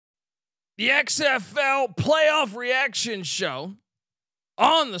The XFL playoff reaction show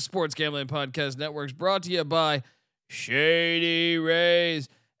on the Sports Gambling Podcast Network is brought to you by Shady Rays.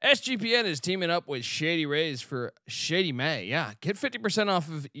 SGPN is teaming up with Shady Rays for Shady May. Yeah, get 50% off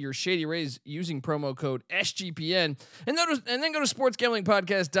of your Shady Rays using promo code SGPN, and then go to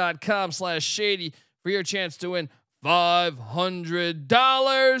sportsgamblingpodcast.com/shady for your chance to win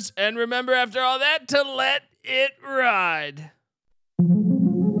 $500. And remember, after all that, to let it ride.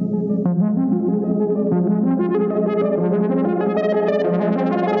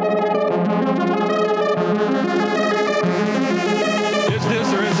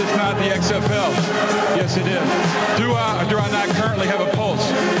 The XFL. Yes, it is. Do I or do I not currently have a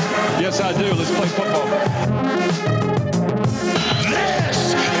pulse? Yes, I do. Let's play football. This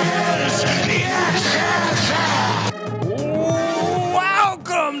is the XFL.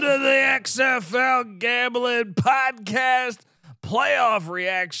 Welcome to the XFL Gambling Podcast playoff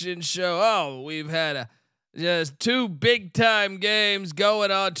reaction show. Oh, we've had just two big time games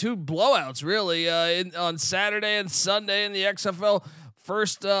going on, two blowouts really on Saturday and Sunday in the XFL.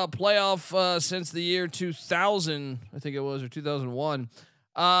 First playoff since the year 2000, I think it was, or 2001.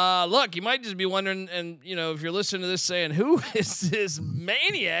 Look, you might just be wondering, and if you're listening to this saying, who is this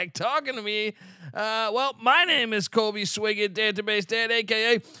maniac talking to me? Well, my name is Colby Swiggin, Database Dan,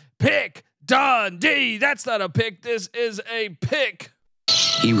 aka Pick Dundee. That's not a pick. This is a pick.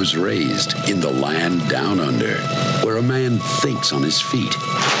 He was raised in the land down under, where a man thinks on his feet,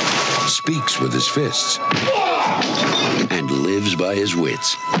 speaks with his fists, and lives by his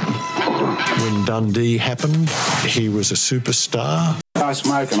wits. When Dundee happened, he was a superstar. I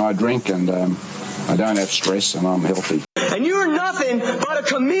smoke and I drink and I don't have stress and I'm healthy. And you're nothing but a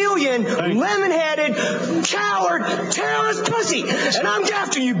chameleon, lemon-headed, coward, terrorist pussy. And I'm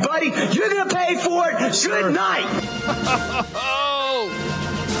after you, buddy. You're going to pay for it. Good night.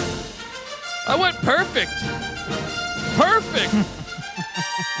 I went perfect. Perfect.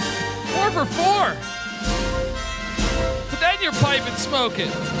 4 for 4. Put that in your pipe and smoke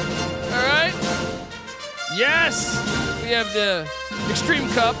it. All right. Yes. We have the Extreme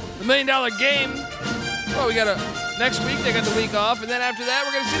Cup, the $1 Million Game. Oh, we got next week. They got the week off, and then after that,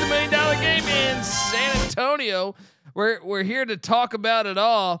 we're gonna see the $1 Million Game in San Antonio. We're here to talk about it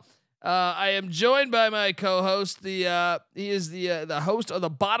all. I am joined by my co-host. He is the host of the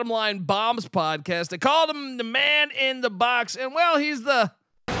Bottom Line Bombs podcast. They called him the man in the box, and well, he's the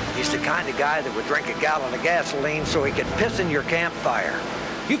kind of guy that would drink a gallon of gasoline so he could piss in your campfire.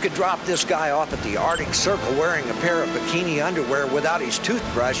 You could drop this guy off at the Arctic Circle wearing a pair of bikini underwear without his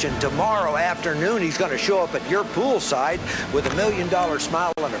toothbrush, and tomorrow afternoon he's going to show up at your poolside with $1 million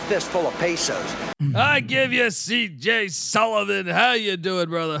smile and a fistful of pesos. I give you CJ Sullivan. How you doing,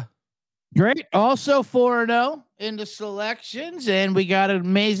 brother? Great. Also 4-0 in the selections, and we got an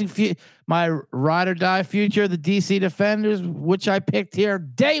amazing my ride or die future of the DC Defenders, which I picked here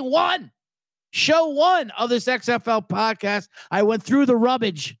day one, show one of this XFL podcast. I went through the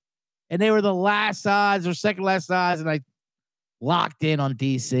rubbish, and they were the last odds or second last odds, and I locked in on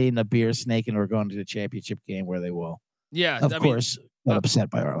DC and the beer snake, and we're going to the championship game where they will. Yeah, of course. Got upset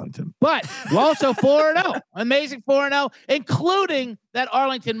by Arlington, but we're also 4-0, amazing 4-0, including that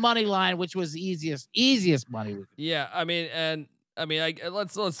Arlington money line, which was the easiest money. Yeah, we'll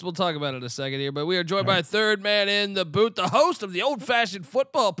talk about it in a second here, but we are joined by a third man in the booth, the host of the Old Fashioned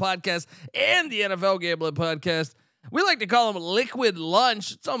Football Podcast and the NFL Gambling Podcast. We like to call him Liquid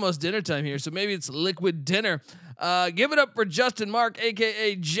Lunch. It's almost dinner time here, so maybe it's Liquid Dinner. Give it up for Justin Mark,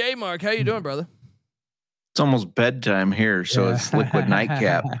 aka J Mark. How you doing, brother? It's almost bedtime here, so it's liquid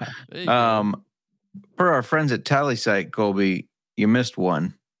nightcap. Per our friends at Tally Site, Colby, you missed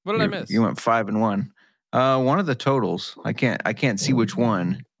one. What did I miss? You went 5-1. One of the totals. I can't see which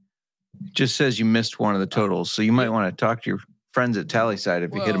one. It just says you missed one of the totals, so you might want to talk to your friends at Tally Site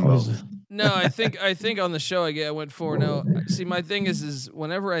if you get them both. No, I think on the show I went 4-0. See, my thing is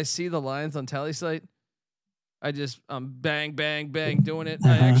whenever I see the lines on Tally Site, I'm bang, bang, bang doing it.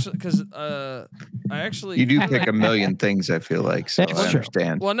 I actually you do pick a million things. I feel like, so I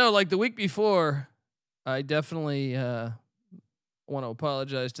understand. Well, no, like the week before, I definitely want to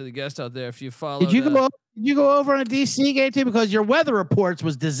apologize to the guest out there if you followed. Did you go over on a DC game too? Because your weather reports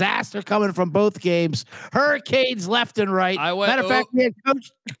was disaster coming from both games, hurricanes left and right. Matter of fact, we had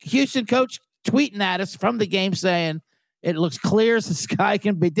Houston coach tweeting at us from the game saying, it looks clear as the sky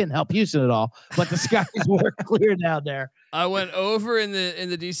can be. Didn't help Houston at all, but the skies were clear down there. I went over in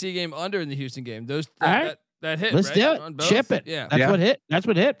the DC game, under in the Houston game. That hit. Let's do it. Chip it. Yeah, that's what hit. That's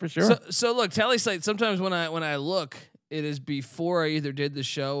what hit for sure. So look, Tally Site. Sometimes when I look, it is before I either did the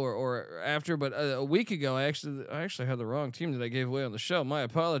show or after. But a week ago, I actually had the wrong team that I gave away on the show. My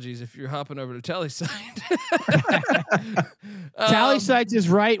apologies if you're hopping over to Tally Site. Tally Site is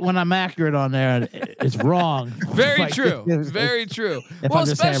right when I'm accurate on there. It's wrong. Very true. Very true. Well,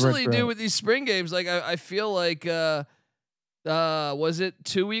 especially dude with these spring games, like I feel like was it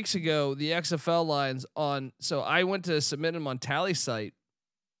 2 weeks ago the XFL lines on? So I went to submit them on Tally Site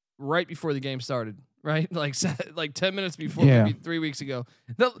right before the game started. Right, like 10 minutes before, maybe 3 weeks ago.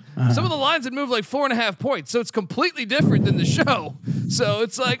 Some of the lines had moved like 4.5 points, so it's completely different than the show. So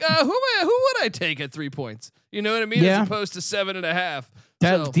it's like, who would I take at 3 points? You know what I mean? As opposed to 7.5.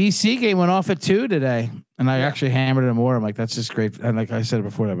 That DC game went off at 2 today, and I actually hammered it more. I'm like, that's just great. And like I said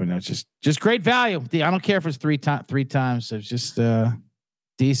before, I mean, it's just great value. I don't care if it's three times. It's just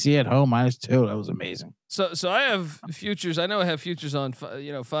DC at home -2. That was amazing. So I have futures. I know I have futures on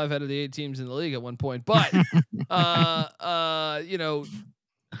 5 out of the 8 teams in the league at one point, but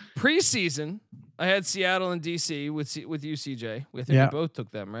preseason I had Seattle and DC with UCJ. I think we both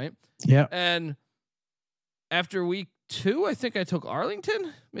took them, right? Yeah. And after week 2, I think I took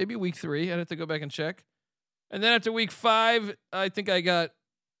Arlington. Maybe week 3. I'd have to go back and check. And then after week 5, I think I got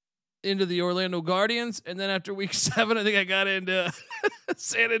into the Orlando Guardians, and then after week 7, I think I got into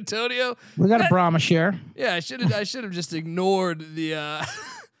San Antonio. We got a Brahma share. Yeah, I should have just ignored the.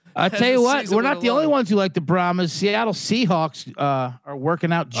 I'll tell you what, we're not the only ones who like the Brahmas. Seattle Seahawks are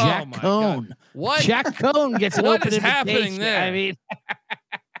working out Jack Cohn. God. What? Jack Cohn gets an what open is happening invitation. there? I mean,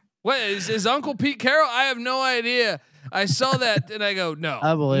 what is Uncle Pete Carroll? I have no idea. I saw that and I go, no,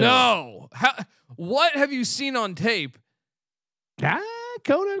 unbelievable. no. What have you seen on tape?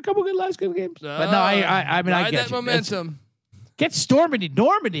 Cohn had a couple good last good games, but no, I mean, I get that momentum. Get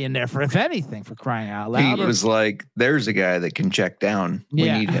Normandy in there for if anything, for crying out loud. He was like, "There's a guy that can check down.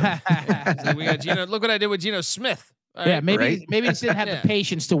 We need him." Like, we got Geno. Look what I did with Geno Smith. Right? Maybe he didn't have the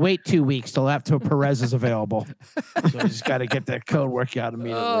patience to wait 2 weeks till after Perez is available. So I just got to get that code workout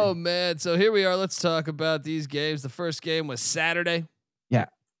immediately. Oh man! So here we are. Let's talk about these games. The first game was Saturday. Yeah.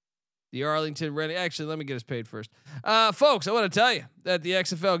 The Arlington Red. Actually, let me get us paid first. Folks, I want to tell you that the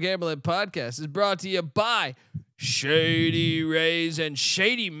XFL Gambling Podcast is brought to you by Shady Rays and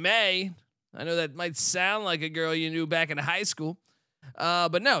Shady May. I know that might sound like a girl you knew back in high school.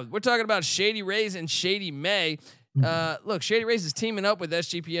 But no, we're talking about Shady Rays and Shady May. Look, Shady Rays is teaming up with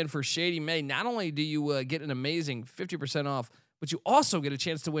SGPN for Shady May. Not only do you get an amazing 50% off, but you also get a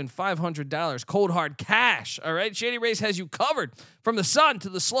chance to win $500 cold hard cash. All right. Shady Rays has you covered from the sun to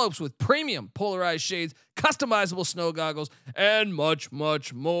the slopes with premium polarized shades, customizable snow goggles, and much,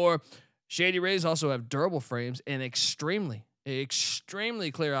 much more. Shady Rays also have durable frames and extremely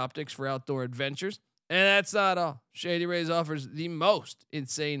clear optics for outdoor adventures. And that's not all. Shady Rays offers the most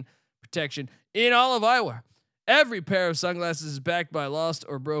insane protection in all of eyewear. Every pair of sunglasses is backed by lost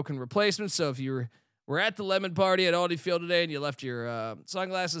or broken replacements. So if you were at the lemon party at Aldi Field today and you left your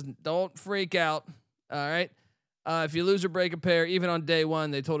sunglasses, don't freak out. All right. If you lose or break a pair, even on day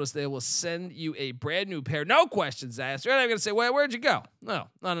 1, they told us they will send you a brand new pair. No questions asked. You're not going to say, well, where'd you go? No,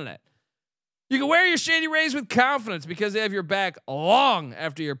 none of that. You can wear your Shady Rays with confidence because they have your back long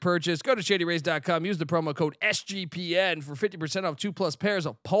after your purchase. Go to shadyrays.com. Use the promo code SGPN for 50% off 2+ pairs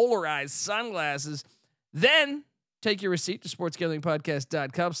of polarized sunglasses. Then take your receipt to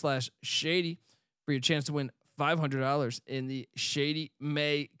sportsgamblingpodcast.com/shady for your chance to win $500 in the Shady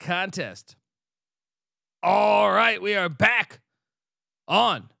May contest. All right, we are back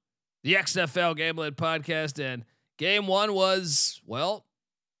on the XFL Gambling Podcast, and game 1 was, well,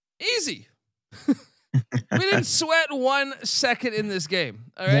 easy. We didn't sweat 1 second in this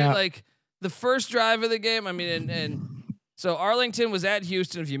game. All right. Yeah. Like the first drive of the game. I mean, and so Arlington was at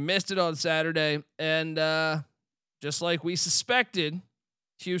Houston. If you missed it on Saturday, and just like we suspected,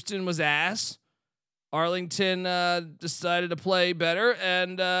 Houston was ass. Arlington decided to play better,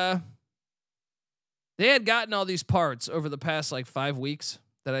 and they had gotten all these parts over the past like 5 weeks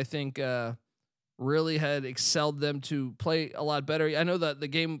that I think really had excelled them to play a lot better. I know that the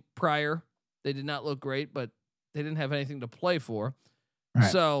game prior, they did not look great, but they didn't have anything to play for.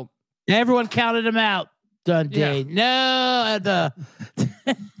 Right. So everyone counted them out. Dundee. Yeah. No,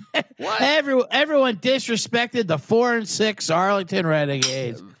 what? Everyone disrespected the 4-6 Arlington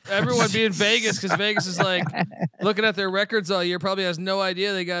Renegades. Everyone being Vegas, because Vegas is like looking at their records all year, probably has no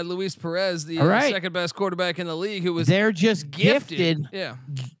idea they got Luis Perez, the second best quarterback in the league, who was they're just gifted. Yeah,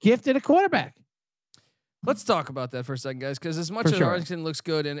 gifted a quarterback. Let's talk about that for a second, guys, because as much as Arlington looks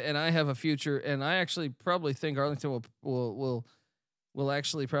good, and I have a future, and I actually probably think Arlington will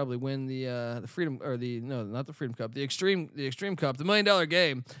actually probably win the Freedom, or not the Freedom Cup, the Extreme Cup, the $1 million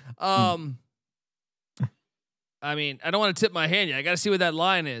game. I mean, I don't want to tip my hand yet. I got to see what that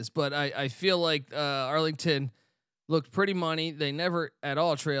line is, but I feel like Arlington looked pretty money. They never at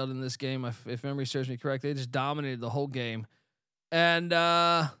all trailed in this game. If memory serves me correct, they just dominated the whole game. And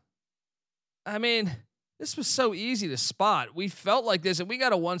I mean, this was so easy to spot. We felt like this, and we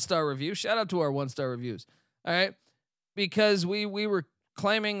got a 1-star review. Shout out to our 1-star reviews. All right, because we were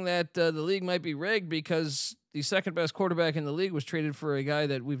claiming that the league might be rigged because the second best quarterback in the league was traded for a guy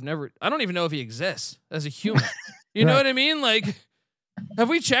that I don't even know if he exists as a human. You know what I mean? Like, have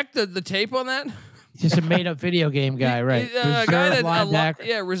we checked the tape on that? Just a made up video game guy, right? A guy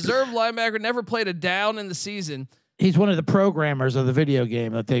that reserve linebacker, never played a down in the season. He's one of the programmers of the video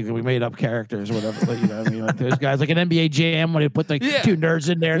game that we made up characters or whatever. You know what I mean? Like those guys, like an NBA Jam when they put like 2 nerds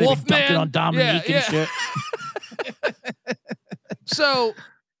in there and they dunking on Dominique and shit. So,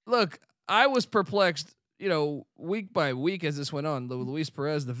 look, I was perplexed, week by week as this went on. The Luis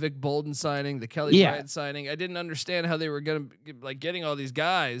Perez, the Vic Bolden signing, the Kelly Bryant signing. I didn't understand how they were going to getting all these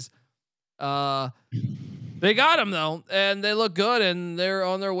guys. They got him though, and they look good, and they're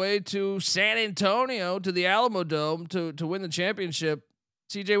on their way to San Antonio, to the Alamo Dome to win the championship.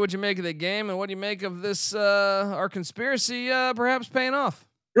 CJ, what'd you make of the game, and what do you make of this? Our conspiracy perhaps paying off.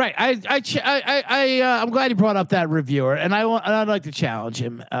 Right. I'm glad you brought up that reviewer, and I'd like to challenge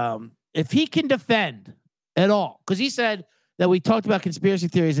him. If he can defend at all, because he said that we talked about conspiracy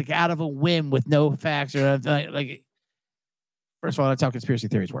theories like out of a whim with no facts or like. First of all, that's how conspiracy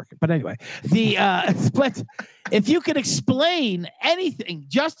theories work. But anyway, but if you can explain anything,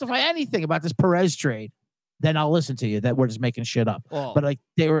 justify anything about this Perez trade, then I'll listen to you. That we're just making shit up. Oh. But like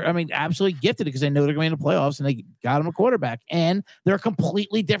they were, absolutely gifted because they know they're going to the playoffs and they got him a quarterback, and they're a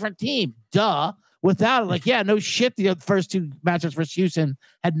completely different team. Duh. Without it, no shit. The first 2 matchups versus Houston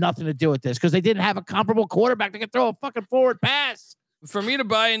had nothing to do with this because they didn't have a comparable quarterback that could throw a fucking forward pass. For me to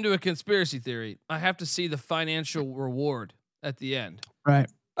buy into a conspiracy theory, I have to see the financial reward at the end. Right.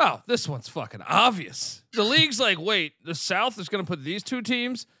 Oh, this one's fucking obvious. The league's like, wait, the South is going to put these 2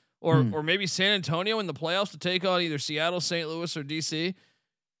 teams or maybe San Antonio in the playoffs to take on either Seattle, St. Louis, or DC.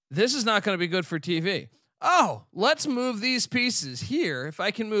 This is not going to be good for TV. Oh, let's move these pieces here. If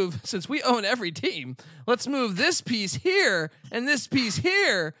I can move, since we own every team, let's move this piece here and this piece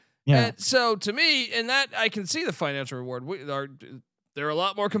here. Yeah. And so to me, in that I can see the financial reward. They're a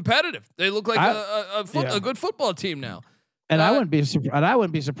lot more competitive. They look like a good football team now. And I wouldn't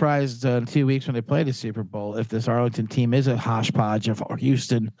be surprised in 2 weeks when they play the Super Bowl if this Arlington team is a hodgepodge of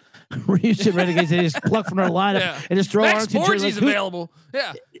Houston Renegades. They just pluck from their lineup and just throw Max Arlington. Borghi's available.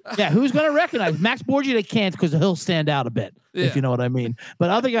 Who's going to recognize Max Borghi? They can't because he'll stand out a bit. If you know what I mean. But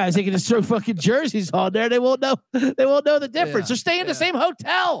other guys, they can just throw fucking jerseys on there. They won't know. They won't know the difference. They're staying in the same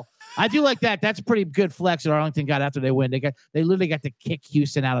hotel. I do like that. That's a pretty good flex that Arlington got after they win. They literally got to kick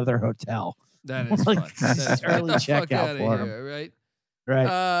Houston out of their hotel. That is fun. That's early checkout for him. Right?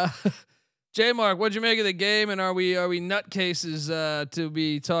 Right. J Mark, what'd you make of the game? And are we nutcases to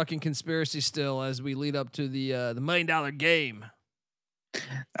be talking conspiracy still as we lead up to the $1 million game?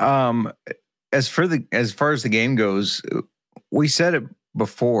 As far as the game goes, we said it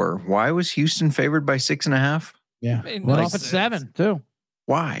before. Why was Houston favored by 6.5? Yeah, went off at 7 too.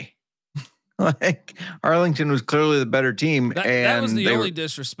 Why? Like Arlington was clearly the better team, and that was the only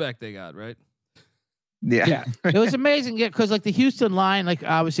disrespect they got, right? Yeah. It was amazing. Yeah, because like the Houston line, like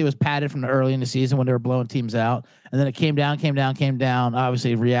obviously it was padded from the early in the season when they were blowing teams out, and then it came down.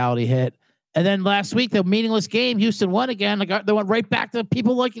 Obviously, reality hit, and then last week the meaningless game, Houston won again. Like they went right back to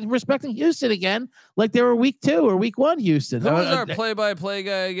people like respecting Houston again, like they were week 2 or week 1 Houston. Who was our play-by-play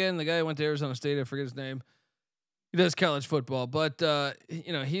guy again? The guy who went to Arizona State. I forget his name. He does college football, but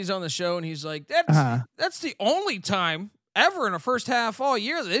he's on the show and he's like, that's the only time ever in a first half all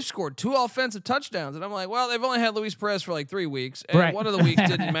year that they've scored 2 offensive touchdowns. And I'm like, well, they've only had Luis Perez for like 3 weeks, and one of the weeks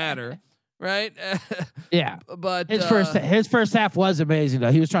didn't matter, right? Yeah, but his first half was amazing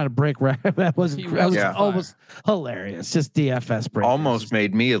though. He was trying to break record. That was almost hilarious. Just DFS break. Almost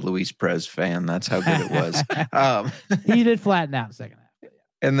made me a Luis Perez fan. That's how good it was. He did flatten out in the second half.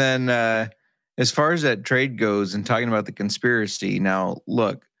 And then as far as that trade goes and talking about the conspiracy, now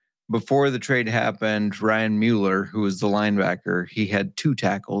look, before the trade happened, Ryan Mueller, who was the linebacker, he had 2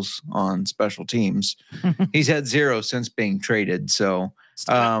 tackles on special teams. He's had 0 since being traded. So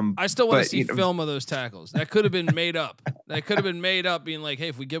I still want to see film of those tackles. That could have been made up. Being like, hey,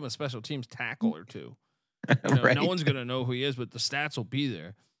 if we give him a special teams tackle or 2, right. No one's going to know who he is, but the stats will be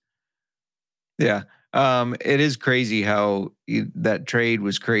there. Yeah. It is crazy how that trade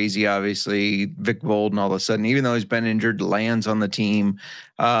was crazy. Obviously, Vic Bolden, all of a sudden, even though he's been injured, lands on the team.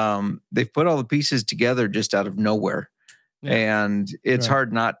 They've put all the pieces together just out of nowhere. Yeah. And it's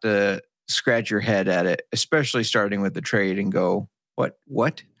hard not to scratch your head at it, especially starting with the trade and go,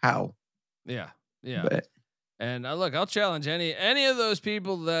 what, how? Yeah. But, And look, I'll challenge any of those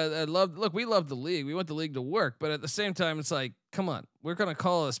people that love. Look, we love the league. We want the league to work, but at the same time, it's like, come on, we're gonna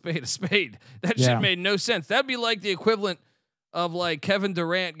call a spade a spade. That shit made no sense. That'd be like the equivalent of like Kevin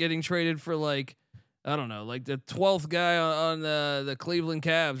Durant getting traded for like, I don't know, like the 12th guy on the Cleveland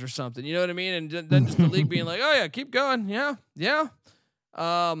Cavs or something. You know what I mean? And then just the league being like, oh yeah, keep going, yeah.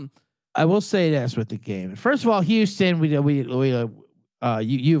 I will say this with the game. First of all, Houston,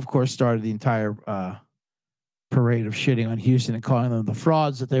 you of course started the entire parade of shitting on Houston and calling them the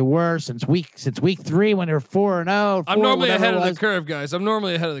frauds that they were since week 3 when they were 4-0. I'm normally ahead of the curve, guys. I'm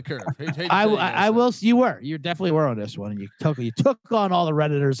normally ahead of the curve. You definitely were on this one, and you took on all the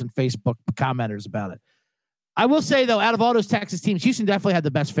Redditors and Facebook commenters about it. I will say though, out of all those Texas teams, Houston definitely had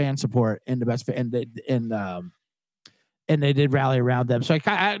the best fan support and the best and they did rally around them. So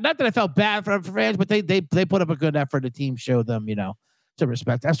I not that I felt bad for fans, but they put up a good effort. The team showed them, some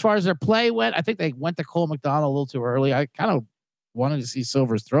respect. As far as their play went, I think they went to Cole McDonald a little too early. I kind of wanted to see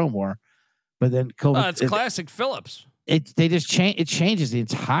Silvers throw more, but then Cole. It's classic Phillips. It changes the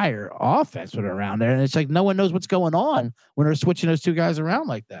entire offense when they're around there, and it's like no one knows what's going on when they're switching those two guys around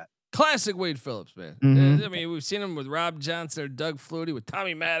like that. Classic Wade Phillips, man. I mean, we've seen him with Rob Johnson or Doug Flutie, with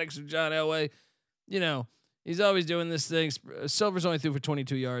Tommy Maddox or John Elway. He's always doing this thing. Silver's only threw for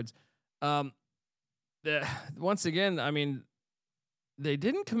 22 yards. Once again, I mean, they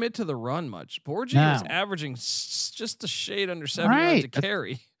didn't commit to the run much. Borgie was averaging just a shade under 7 yards a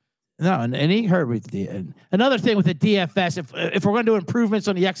carry. No, and he hurt with another thing with the DFS. If we're going to do improvements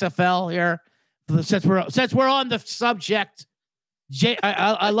on the XFL here, since we're on the subject,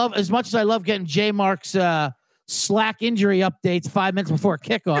 I love, as much as I love getting J Mark's slack injury updates 5 minutes before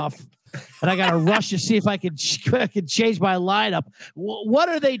kickoff. And I got to rush to see if I can change my lineup. What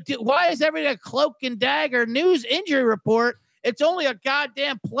are they do? Why is everything a cloak and dagger news injury report? It's only a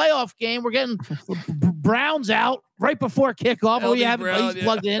goddamn playoff game. We're getting Browns out right before kickoff. He's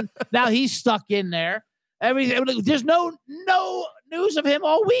plugged in. Now he's stuck in there. There's no news of him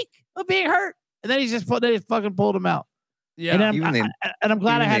all week of being hurt, and then they fucking pulled him out. Yeah, and I'm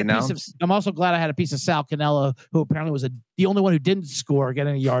glad I had a piece of. I'm also glad I had a piece of Sal Cannella, who apparently was the only one who didn't score, get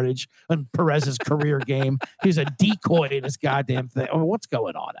any yardage in Perez's career game. He's a decoy in this goddamn thing. I mean, what's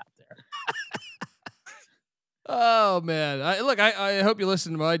going on out there? Oh man, I hope you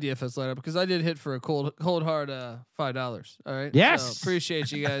listened to my DFS lineup because I did hit for a cold hard $5. All right. Yes. So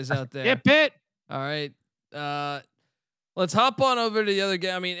appreciate you guys out there. Yeah, Pitt. All right. Let's hop on over to the other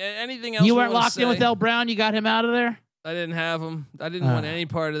game. I mean, anything else? You weren't locked in with L. Brown. You got him out of there. I didn't have him. I didn't want any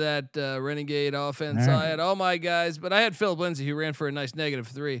part of that renegade offense. Right. I had all my guys, but I had Philip Lindsay, who ran for a nice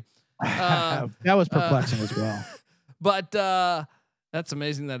 -3. That was perplexing as well. But that's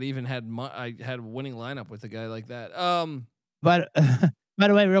amazing that I even had I had a winning lineup with a guy like that. But by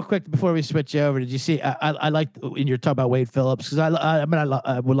the way, real quick before we switch over, did you see? I like when you're talking about Wade Phillips because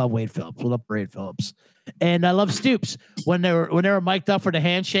I would love Wade Phillips. We love Wade Phillips. And I love Stoops when they were mic'd up for the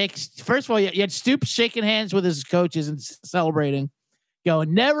handshakes. First of all, you had Stoops shaking hands with his coaches and celebrating,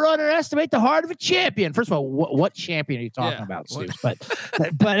 going, never underestimate the heart of a champion. First of all, what champion are you talking about, Stoops?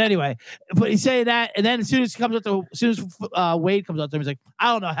 But anyway, but he's saying that, and then as soon as Wade comes up to him, he's like,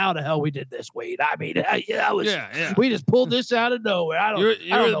 I don't know how the hell we did this, Wade. I mean, we just pulled this out of nowhere. I don't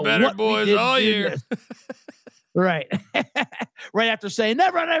the know better what boys all year. Right. Right after saying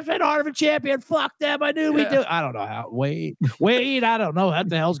never underestimate the heart of a champion. Fuck them. I knew we do. I don't know how. Wade. I don't know what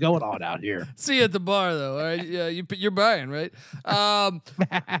the hell's going on out here. See you at the bar though. All right. Yeah, you're buying, right? I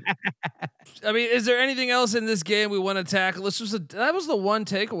mean, is there anything else in this game we want to tackle? That was the one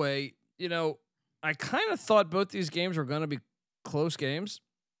takeaway. I kind of thought both these games were going to be close games.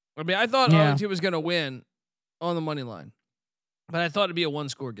 I mean, I thought Arlington was going to win on the money line, but I thought it'd be a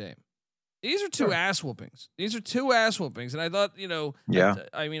 1-score game. These are two ass whoopings. And I thought,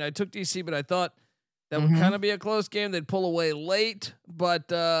 I mean, I took DC, but I thought that would kind of be a close game. They'd pull away late,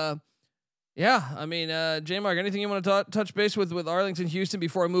 but I mean, J Mark, anything you want to touch base with Arlington, Houston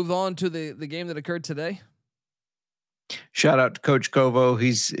before I move on to the game that occurred today? Shout out to Coach Kovo.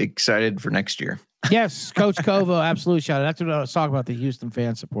 He's excited for next year. Yes, Coach Kovo, absolute shout out. That's what I was talking about, the Houston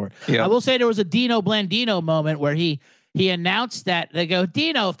fan support. Yep. I will say there was a Dino Blandino moment where he announced that they go,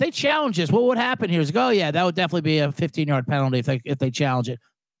 Dino, if they challenge us, what would happen here? He's like, oh yeah, that would definitely be a 15-yard penalty if they challenge it,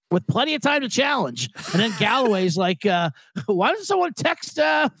 with plenty of time to challenge. And then Galloway's like, why doesn't someone text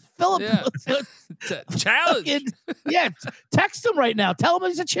Philip? Yeah. Challenge. Text him right now. Tell him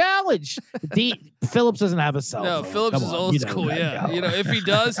it's a challenge. Phillips doesn't have a cell phone. No, Phillips is old school. Yeah, if he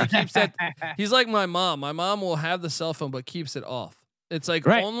does, he keeps that. He's like my mom. My mom will have the cell phone but keeps it off. It's like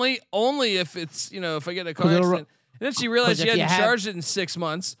Right. only if it's, if I get in a car accident. And then she realized she hadn't charged it in 6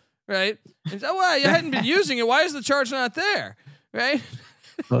 months, right? And so, well, you hadn't been using it. Why is the charge not there, right?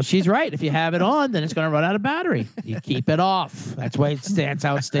 Well, she's right. If you have it on, then it's going to run out of battery. You keep it off. That's why that's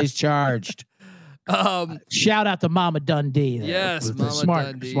how it stays charged. Shout out to Mama Dundee. Yes, Mama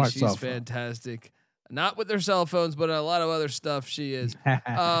Dundee. She's fantastic. Not with their cell phones, but a lot of other stuff she is.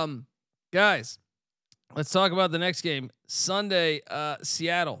 Guys, let's talk about the next game. Sunday,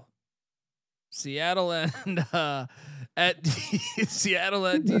 Seattle and at Seattle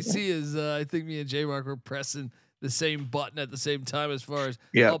at DC is I think me and J Mark were pressing the same button at the same time as far as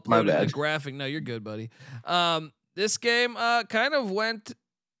uploading the graphic. No, you're good, buddy. This game kind of went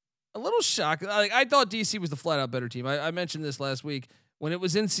a little shocked. I thought DC was the flat out better team. I mentioned this last week when it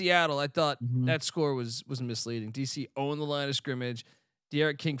was in Seattle. I thought that score was misleading. DC owned the line of scrimmage.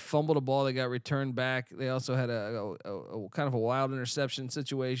 De'Aaron King fumbled a ball that got returned back. They also had a kind of a wild interception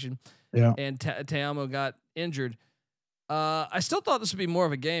situation. Yeah. And Teamo got injured. I still thought this would be more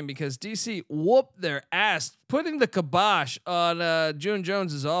of a game because DC whooped their ass, putting the kibosh on June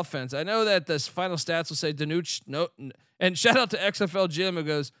Jones's offense. I know that the final stats will say Danuch, and shout out to XFL Jim who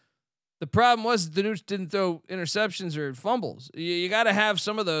goes, the problem was Danuch didn't throw interceptions or fumbles. You got to have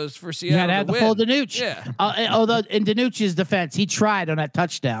some of those for Seattle. You got to have the full Danuch. Yeah. Although in Danuch's defense, he tried on that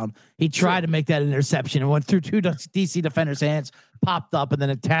touchdown. He tried to make that interception and went through 2 DC defenders' hands, popped up, and then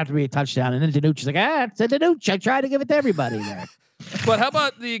it had to be a touchdown. And then Danuch is like, it's a Danuch. I tried to give it to everybody there. But how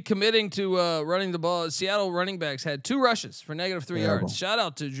about the committing to running the ball? Seattle running backs had 2 rushes for -3 yards. Shout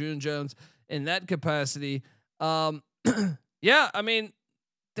out to June Jones in that capacity. Yeah, I mean,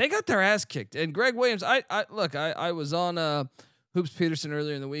 they got their ass kicked. And Greg Williams, I was on Hoops Peterson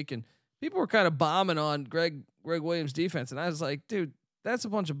earlier in the week, and people were kind of bombing on Greg Williams' defense, and I was like, dude, that's a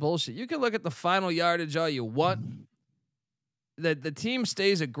bunch of bullshit. You can look at the final yardage all you want. That the team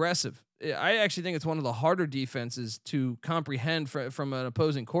stays aggressive. I actually think it's one of the harder defenses to comprehend from an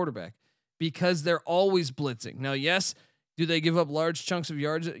opposing quarterback because they're always blitzing. Now, yes, do they give up large chunks of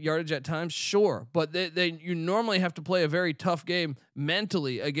yardage at times? Sure, but you normally have to play a very tough game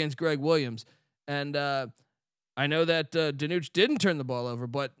mentally against Greg Williams. And I know that Danuch didn't turn the ball over,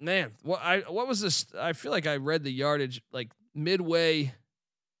 but man, what was this? I feel like I read the yardage like midway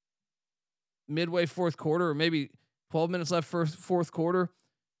fourth quarter, or maybe 12 minutes left for fourth quarter.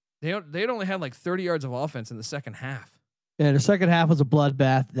 They'd only had like 30 yards of offense in the second half. Yeah, the second half was a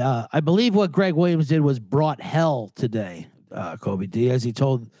bloodbath. I believe what Greg Williams did was brought hell today, Kobe D, as he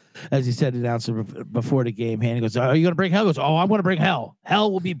said, announcer before the game. He goes, "Are you going to bring hell?" He goes, "Oh, I'm going to bring hell.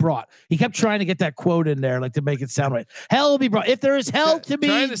 Hell will be brought." He kept trying to get that quote in there, like to make it sound right. Hell will be brought. If there is hell to be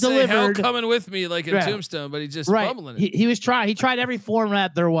trying to delivered, say hell coming with me, like in Tombstone, but he's just fumbling it. He was trying. He tried every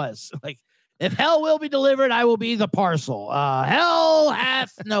format there was. Like, if hell will be delivered, I will be the parcel. Hell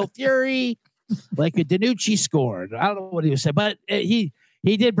hath no fury. Like a Danucci scored. I don't know what he was saying, but he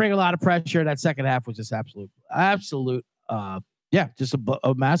did bring a lot of pressure. That second half was just absolute. Just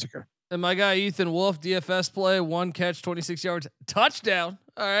a massacre. And my guy Ethan Wolf, DFS play, 1 catch, 26 yards, touchdown.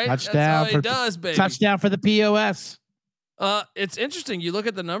 All right, touchdown. That's how he does, baby. Touchdown for the POS. It's interesting. You look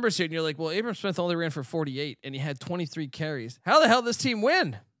at the numbers here, and you're like, well, Abram Smith only ran for 48, and he had 23 carries. How the hell did this team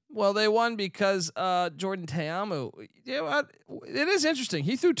win? Well, they won because Jordan Teamo. It is interesting.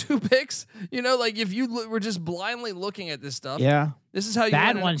 He threw 2 picks. Like if you were just blindly looking at this stuff. Yeah. This is how you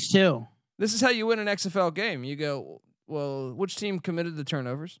bad ones too. This is how you win an XFL game. You go, well, which team committed the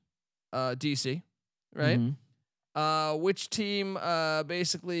turnovers? DC, right? Mm-hmm. Which team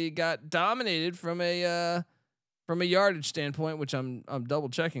basically got dominated from a yardage standpoint? Which I'm double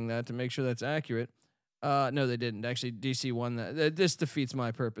checking that to make sure that's accurate. No, they didn't. Actually, DC won that. This defeats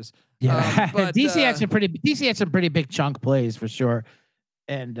my purpose. Yeah, but DC had some pretty big chunk plays for sure.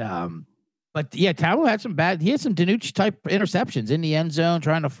 And but yeah, Tabo had some bad. He had some Danucci type interceptions in the end zone,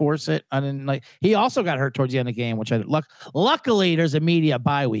 trying to force it. And then he also got hurt towards the end of the game, which luckily there's a media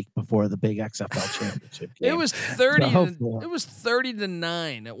bye week before the big XFL championship game. It was 30. It was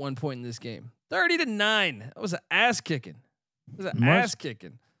 30-9 at one point in this game. 30-9. That was an ass kicking. Ass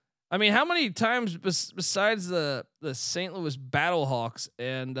kicking. I mean, how many times besides the St. Louis Battlehawks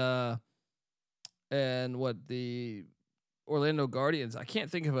and what the Orlando Guardians, I can't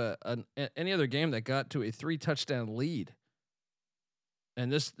think of any other game that got to a 3 touchdown lead.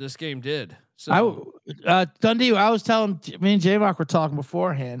 And this game did. So Dundee, I was telling me and J-Rock were talking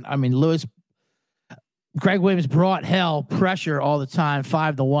beforehand. I mean, Greg Williams brought hell pressure all the time,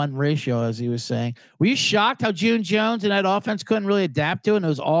 5-to-1 ratio, as he was saying. Were you shocked how June Jones and that offense couldn't really adapt to it? And it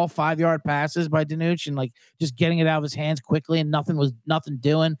was all 5-yard passes by Danuch and just getting it out of his hands quickly, and nothing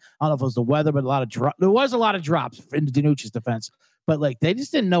doing. I don't know if it was the weather, but there was a lot of drops in Danuch's defense. but like they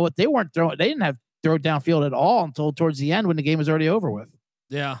just didn't know what they weren't throwing. They didn't have throw downfield at all until towards the end when the game was already over with.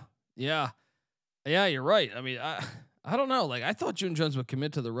 Yeah. You're right. I mean, I don't know. Like I thought June Jones would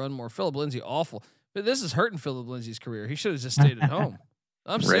commit to the run more. Philip Lindsay, awful, but this is hurting Philip Lindsay's career. He should have just stayed at home.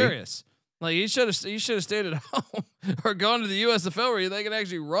 I'm serious. Like he should have stayed at home or gone to the USFL where they can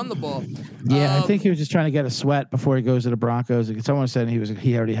actually run the ball. Yeah, I think he was just trying to get a sweat before he goes to the Broncos. Someone said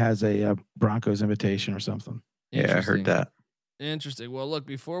he already has a Broncos invitation or something. Yeah, I heard that. Interesting. Well, look,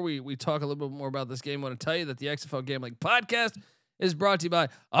 before we talk a little bit more about this game, I want to tell you that the XFL Gambling Podcast is brought to you by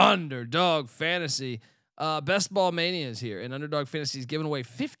Underdog Fantasy. Best Ball Mania is here, and Underdog Fantasy is giving away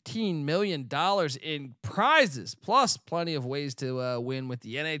 $15 million in prizes, plus plenty of ways to win with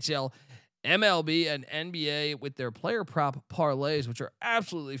the NHL, MLB, and NBA with their player prop parlays, which are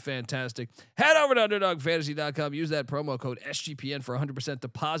absolutely fantastic. Head over to UnderdogFantasy.com. Use that promo code SGPN for 100%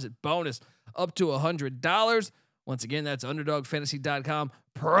 deposit bonus up to $100. Once again, that's UnderdogFantasy.com.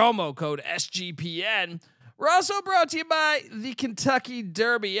 Promo code SGPN. We're also brought to you by the Kentucky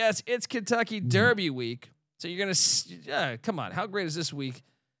Derby. Yes, it's Kentucky Derby week. So you're going to, come on. How great is this week?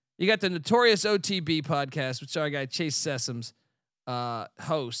 You got the Notorious OTB podcast, which our guy Chase Sessoms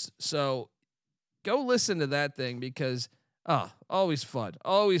hosts. So go listen to that thing because, always fun.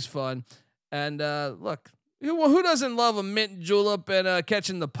 And look, who doesn't love a mint julep and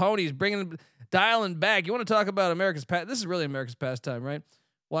catching the ponies, dialing back? You want to talk about America's past? This is really America's pastime, right?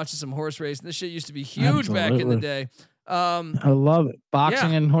 Watching some horse racing. This shit used to be huge back in the day. I love it.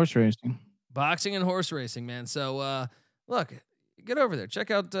 Boxing and horse racing. Boxing and horse racing, man. So look, get over there. Check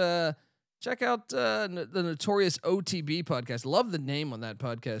out the Notorious OTB podcast. Love the name on that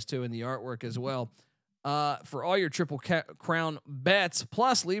podcast too, and the artwork as well. For all your Triple Crown bets,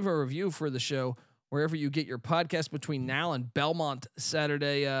 plus leave a review for the show wherever you get your podcast between now and Belmont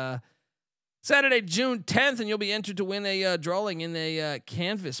Saturday June 10th, and you'll be entered to win a drawing in a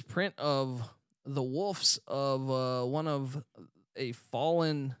canvas print of the wolves of one of a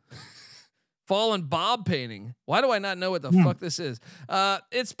fallen Bob painting. Why do I not know what the fuck this is?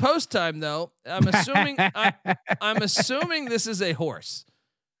 It's post time though. I'm assuming I'm assuming this is a horse,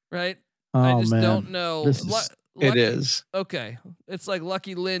 right? I just don't know. It is. Okay. It's like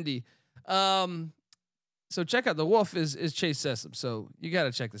Lucky Lindy. So check out the wolf is Chase Sessom. So you got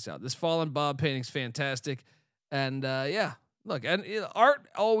to check this out. This Fallen Bob painting's fantastic. And look, and art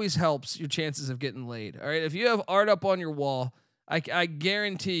always helps your chances of getting laid. All right. If you have art up on your wall, I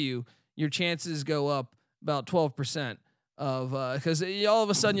guarantee you your chances go up about 12% of, cause all of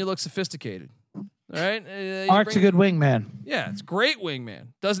a sudden you look sophisticated. All right. Art's a good wingman. Yeah. It's great wingman.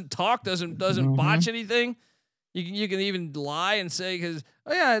 Doesn't talk, doesn't botch anything. You can even lie and say, because,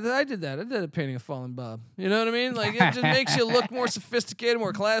 oh yeah, I did that. I did a painting of Fallen Bob. You know what I mean? Like it just makes you look more sophisticated,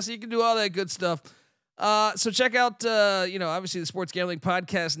 more classy. You can do all that good stuff. So check out, obviously the Sports Gambling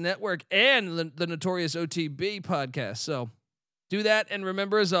Podcast Network and the Notorious OTB podcast. So do that. And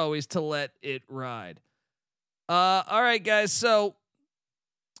remember, as always, to let it ride. All right, guys. So,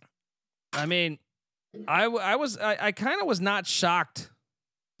 I mean, I kind of was not shocked.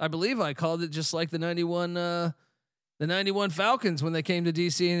 I believe I called it just like the 91 Falcons when they came to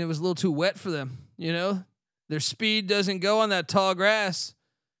DC and it was a little too wet for them. You know, their speed doesn't go on that tall grass.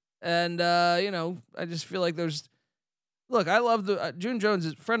 And, I just feel like look, I love June Jones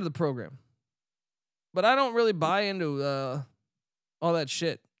is a friend of the program, but I don't really buy into, all that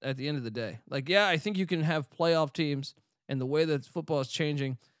shit at the end of the day. Like, yeah, I think you can have playoff teams and the way that football is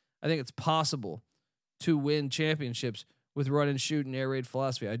changing. I think it's possible to win championships with run and shoot and air raid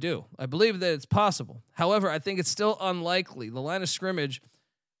philosophy. I do. I believe that it's possible. However, I think it's still unlikely. The line of scrimmage,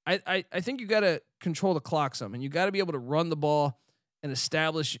 I think you got to control the clock some, and you got to be able to run the ball and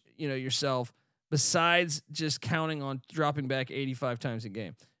establish, yourself besides just counting on dropping back 85 times a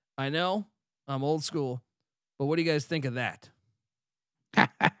game. I know I'm old school, but what do you guys think of that?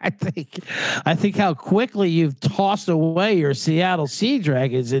 I think how quickly you've tossed away your Seattle Sea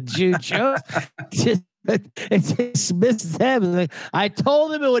Dragons and Jude Jones. It just missed them. Like, I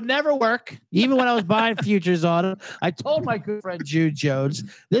told him it would never work, even when I was buying futures on him. I told my good friend Jude Jones,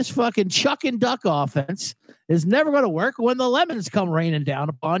 this fucking chuck and duck offense is never going to work when the lemons come raining down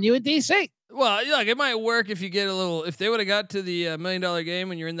upon you in DC. Well, look, it might work if you get a little. If they would have got to the $1 million game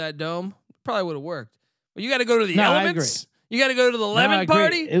when you're in that dome, probably would have worked. But you got to go to the elements. You got to go to the lemon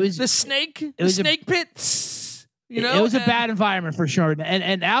party. It was the snake. It was snake pit. It was a bad environment for sure.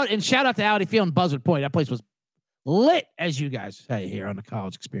 And shout out to Audi Field and Buzzard Point. That place was lit, as you guys say here on the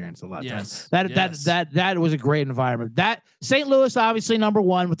college experience a lot of times. That was a great environment. That St. Louis, obviously number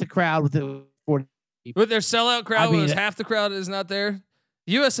one with the crowd with the 40 people. With their sellout crowd, was half the crowd is not there.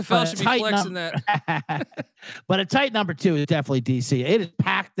 USFL should be flexing that. But a tight number 2 is definitely DC. It is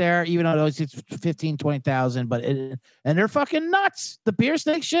packed there, even though it's 15, 20,000, but and they're fucking nuts. The beer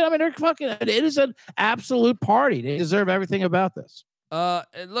snake shit. I mean, they're fucking, it is an absolute party. They deserve everything about this.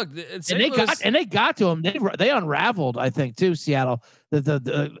 And look, they got to them. They unraveled, I think, too. Seattle,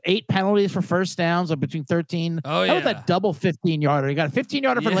 the 8 penalties for first downs, between 13. Oh, How about that double 15-yarder? You got a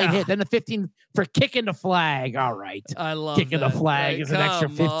 15-yarder for late hit, then the 15 for kicking the flag. All right, I love kicking that. the flag is an extra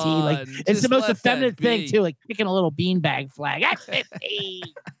 15. Like it's the most effeminate thing too. Like kicking a little beanbag flag. That's 15.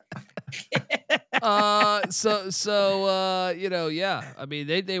 Yeah. I mean,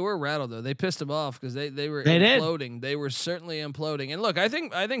 they were rattled though. They pissed them off because they were imploding. They were certainly imploding. And look, I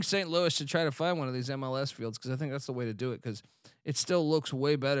think St. Louis should try to find one of these MLS fields because I think that's the way to do it because it still looks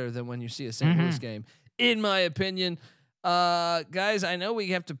way better than when you see a St. Louis game, in my opinion. Guys, I know we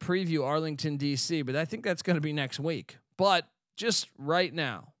have to preview Arlington, DC, but I think that's going to be next week. But just right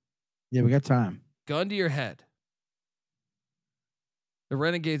now, yeah, we got time. Gun to your head. The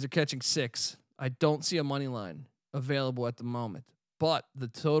Renegades are catching 6. I don't see a money line available at the moment, but the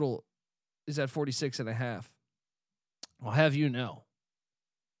total is at 46.5. I'll have you know,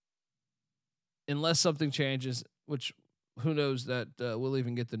 unless something changes, which who knows that we'll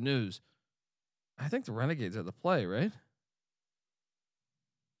even get the news. I think the Renegades are the play, right?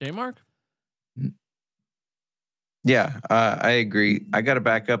 J-Mark? Yeah, I agree. I got to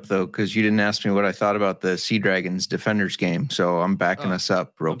back up though, because you didn't ask me what I thought about the Sea Dragons Defenders game. So I'm backing us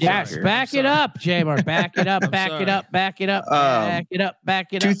up real quick. Yes, back it up, J-Mark. Back it up, back it up, back it up, back it up,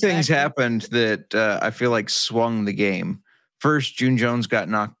 back it up. Two things happened that I feel like swung the game. First, June Jones got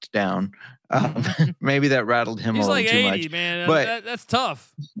knocked down. Maybe that rattled him a little like too 80, much. Man. But that's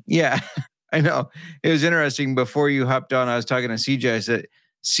tough. Yeah, I know. It was interesting. Before you hopped on, I was talking to CJ. I said,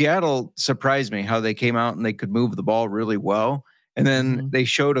 Seattle surprised me how they came out and they could move the ball really well. And then they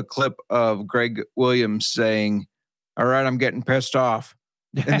showed a clip of Greg Williams saying, "All right, I'm getting pissed off."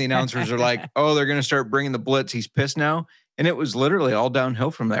 And the announcers are like, "Oh, they're going to start bringing the blitz. He's pissed now." And it was literally all downhill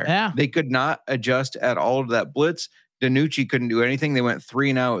from there. Yeah. They could not adjust at all to that blitz. Danucci couldn't do anything. They went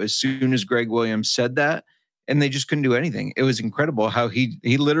 3 and out as soon as Greg Williams said that. And they just couldn't do anything. It was incredible how he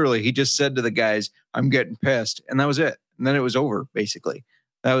literally just said to the guys, "I'm getting pissed." And that was it. And then it was over, basically.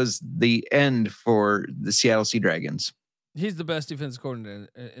 That was the end for the Seattle Sea Dragons. He's the best defensive coordinator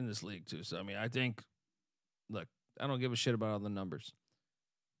in this league too. So I mean, I think, look, I don't give a shit about all the numbers.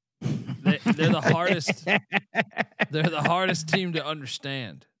 They're the hardest. They're the hardest team to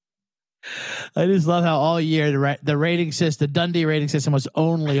understand. I just love how all year the rating system, the Dundee rating system, was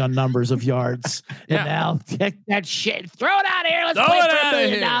only on numbers of yards. Yeah. And now take that shit, throw it out of here. Let's Throw play it for outta $1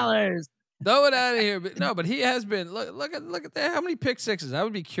 here. million. Throw it out of here. But no, but he has been. Look at that. How many pick sixes? I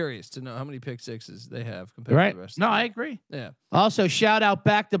would be curious to know how many pick sixes they have compared to the rest. No, of I agree. Yeah. Also, shout out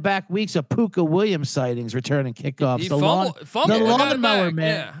back-to-back weeks of Puka Williams sightings, returning kickoffs. He the fumbled the got it lawnmower back.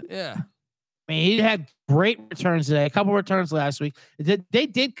 man. Yeah. I mean, he had great returns today. A couple returns last week. They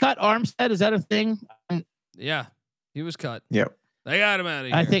did cut Armstead. Is that a thing? Yeah. He was cut. Yep. They got him out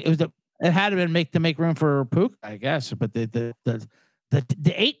of here. I think it had to been to make room for Puka, I guess. But the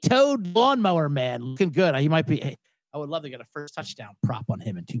 8-toed lawnmower man looking good. He might be. I would love to get a first touchdown prop on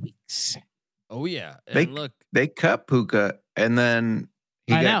him in 2 weeks. Oh yeah. And They cut Puka and then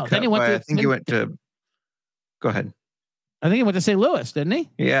he I got know. cut Then he went by, to. I think he went to. Go ahead. I think he went to St. Louis, didn't he?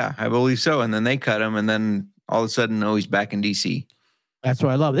 Yeah, I believe so. And then they cut him, and then all of a sudden, he's back in DC. That's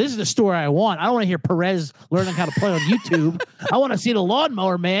what I love. This is the story I want. I don't want to hear Perez learning how to play on YouTube. I want to see the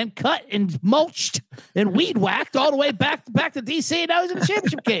lawnmower man cut and mulched and weed whacked all the way back to DC. Now he's in the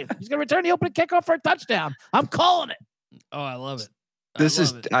championship game. He's going to return the opening kickoff for a touchdown. I'm calling it. Oh, I love it.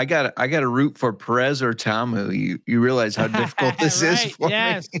 I got to root for Perez or Tamu. You realize how difficult this is for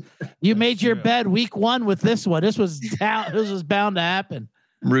me. You made your bed week 1 with this one. This was bound to happen.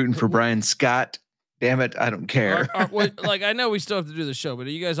 I'm rooting for Brian Scott. Damn it, I don't care. I know we still have to do the show, but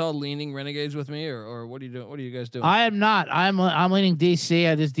are you guys all leaning Renegades with me, or what are you doing? What are you guys doing? I am not. I'm leaning DC.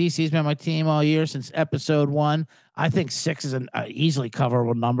 DC's been my team all year since episode 1. I think 6 is an easily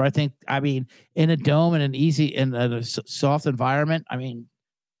coverable number. I mean, in a dome and in a soft environment. I mean,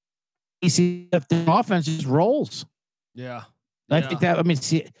 DC the offense just rolls. Yeah. I think that. I mean,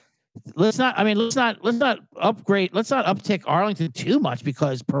 see. Let's not upgrade. Let's not uptick Arlington too much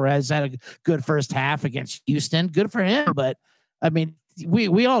because Perez had a good first half against Houston. Good for him. But I mean,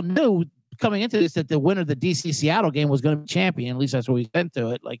 we all knew coming into this that the winner of the DC Seattle game was going to be champion. At least that's what we went to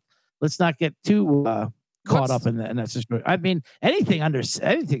it. Like, let's not get too caught up in that. That's just. I mean, anything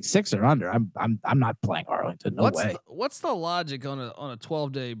 6 or under. I'm not playing Arlington. No way. What's the logic on a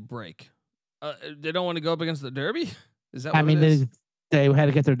 12-day break? They don't want to go up against the Derby. Is that? I mean, they had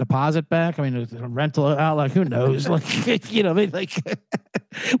to get their deposit back. I mean, it was a rental out, like who knows? Like, you know, like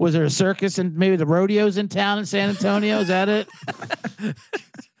was there a circus and maybe the rodeos in town in San Antonio? Is that it?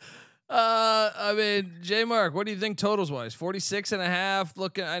 I mean, J Mark, what do you think totals wise? 46.5.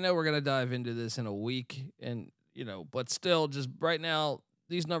 Looking, I know we're gonna dive into this in a week, and you know, but still, just right now,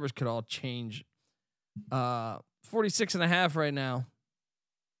 these numbers could all change. 46.5 right now.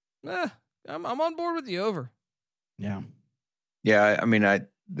 I'm on board with the over. Yeah. Yeah, I mean,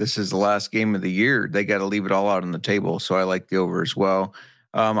 this is the last game of the year. They got to leave it all out on the table, so I like the over as well.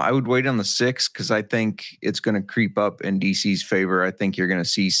 I would wait on the 6 because I think it's going to creep up in DC's favor. I think you're going to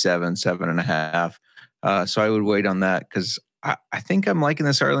see 7.5. So I would wait on that because I think I'm liking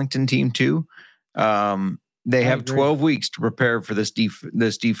this Arlington team too. They have 12 weeks to prepare for this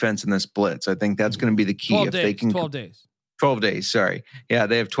defense and this blitz. I think that's going to be the key. 12 days, they can 12 days. 12 days. Sorry. Yeah,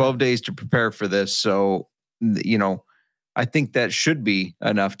 they have 12 days to prepare for this. So, you know, I think that should be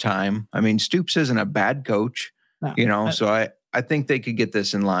enough time. I mean, Stoops isn't a bad coach, you know, so I think they could get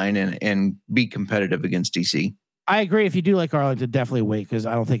this in line and be competitive against DC. I agree. If you do like Arlington, definitely wait because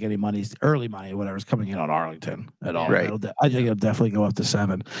I don't think any early money, whatever, is coming in on Arlington at all. Right. I think it'll definitely go up to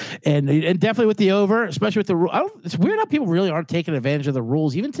 7, and definitely with the over, especially with the rule. It's weird how people really aren't taking advantage of the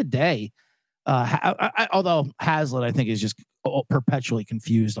rules even today. Although Hazlitt, I think, is just perpetually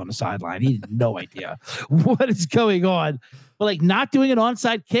confused on the sideline. He had no idea what is going on. But like not doing an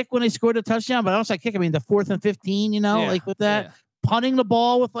onside kick when they scored a touchdown, but onside kick, I mean the 4th and 15, you know, like with that punting the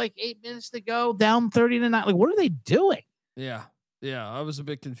ball with like 8 minutes to go, down 30-9. Like, what are they doing? Yeah, I was a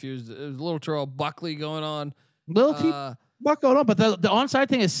bit confused. It was a little Terrell Buckley going on. What going on? But the onside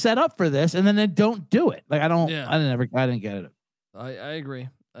thing is set up for this, and then they don't do it. Like I didn't get it. I agree.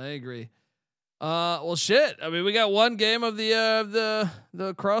 Well, shit. I mean, we got one game of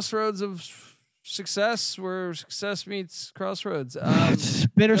the crossroads of success, where success meets crossroads. It's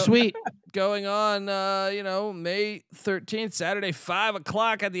bittersweet. Going on, May 13th, Saturday,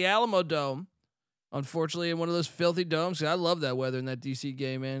 5:00 at the Alamo Dome. Unfortunately, in one of those filthy domes. I love that weather in that DC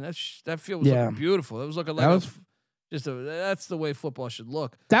game, man. That field was looking beautiful. It was looking like that's the way football should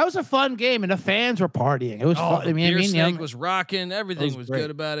look. That was a fun game, and the fans were partying. It was fun. I mean, Snake was rocking. Everything was good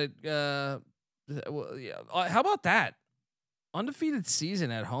about it. Well, yeah. How about that? Undefeated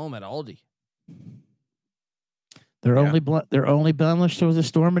season at home at Aldi. Their only blemish was a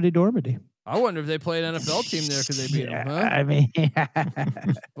Stormity Dormity. I wonder if they played an NFL team there because they beat them. Huh? I mean,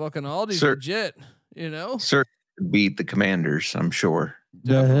 fucking Aldi's legit. You know, certainly beat the Commanders. I'm sure.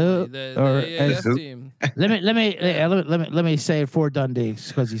 The AAF team. Let me say it for Dundee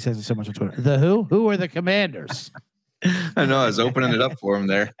because he says it so much on Twitter. The who? Who are the Commanders? I know. I was opening it up for him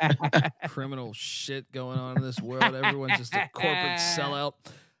there. Criminal shit going on in this world. Everyone's just a corporate sellout.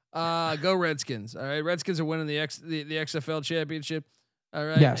 Go Redskins. All right. Redskins are winning the XFL championship. All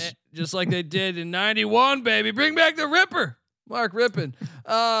right. Yes. And just like they did in 91, baby. Bring back the Ripper. Mark Rippon.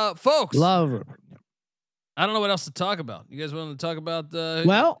 Folks. Love her. I don't know what else to talk about. You guys want to talk about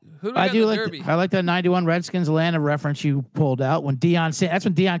who I do like Derby? I like that 91 Redskins Atlanta reference you pulled out when that's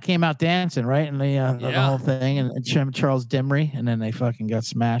when Dion came out dancing, right? And the whole thing and Charles Dimry, and then they fucking got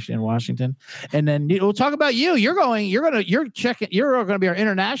smashed in Washington. And then we'll talk about you. You're going to be our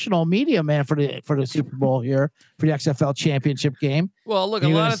international media man for the Super Bowl here for the XFL championship game. Well, look, a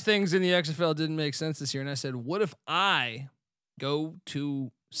lot of things in the XFL didn't make sense this year, and I said, what if I go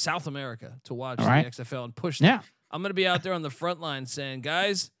to South America to watch the XFL and push them? Yeah. I'm going to be out there on the front line saying,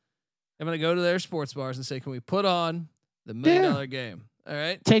 guys, I'm going to go to their sports bars and say, can we put on the $1 million game? All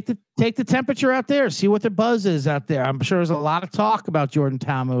right. Take the temperature out there. See what the buzz is out there. I'm sure there's a lot of talk about Jordan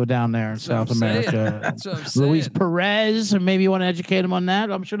Ta'amu down there in South America. That's what I'm saying. Luis Perez, or maybe you want to educate them on that.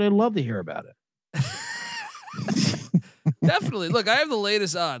 I'm sure they'd love to hear about it. Definitely. Look, I have the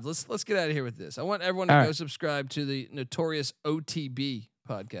latest odds. Let's get out of here with this. I want everyone to go subscribe to the notorious OTB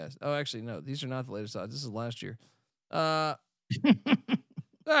podcast. Oh, actually, no, these are not the latest odds. This is last year. All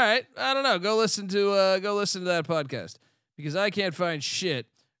right. I don't know. Go listen to that podcast because I can't find shit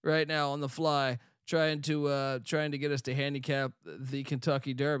right now on the fly trying to get us to handicap the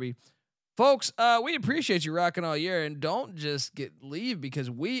Kentucky Derby. Folks, we appreciate you rocking all year, and don't just leave because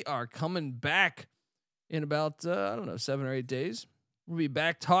we are coming back in about 7 or 8 days. We'll be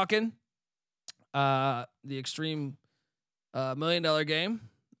back talking the Extreme $1 million game,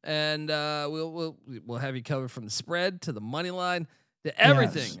 and we'll have you covered from the spread to the money line to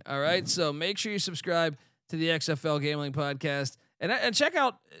everything. Yes. All right, so make sure you subscribe to the XFL Gambling Podcast and check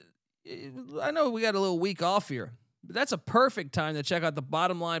out. I know we got a little week off here, but that's a perfect time to check out the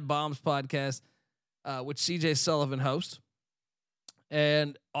Bottom Line Bombs podcast, which CJ Sullivan hosts.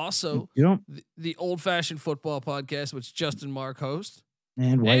 And also the Old Fashioned Football Podcast, which Justin Mark hosts,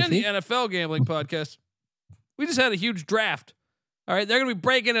 and the NFL Gambling Podcast. We just had a huge draft. All right, they're going to be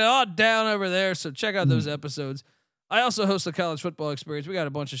breaking it all down over there, so check out those episodes. I also host the College Football Experience. We got a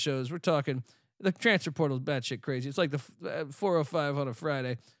bunch of shows. We're talking the transfer portal is batshit crazy. It's like the 405 on a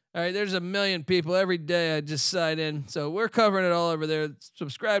Friday. All right, there's a million people every day. I just sign in, so we're covering it all over there.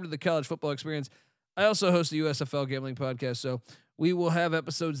 Subscribe to the College Football Experience. I also host the USFL Gambling Podcast, so we will have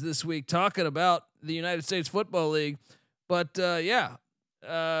episodes this week talking about the United States Football League. But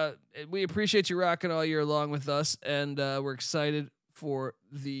we appreciate you rocking all year long with us, and we're excited for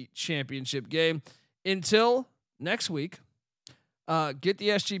the championship game. Until next week, get the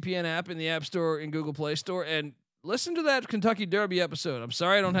SGPN app in the App Store and Google Play Store, and listen to that Kentucky Derby episode. I'm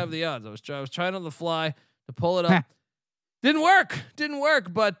sorry I don't have the odds. I was trying on the fly to pull it up. Didn't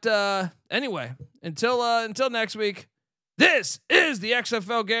work. But anyway, until next week. This is the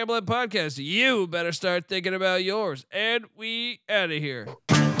XFL Gambling Podcast. You better start thinking about yours. And we out of here.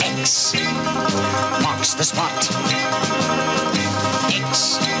 X marks the spot.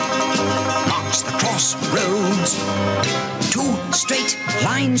 X marks the crossroads. Two straight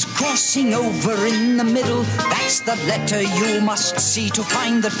lines crossing over in the middle. That's the letter you must see to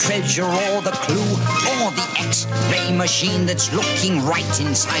find the treasure or the clue or the X-ray machine that's looking right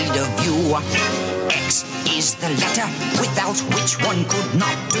inside of you. X is the letter without which one could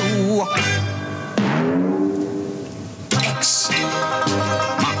not do. X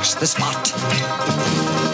marks the spot.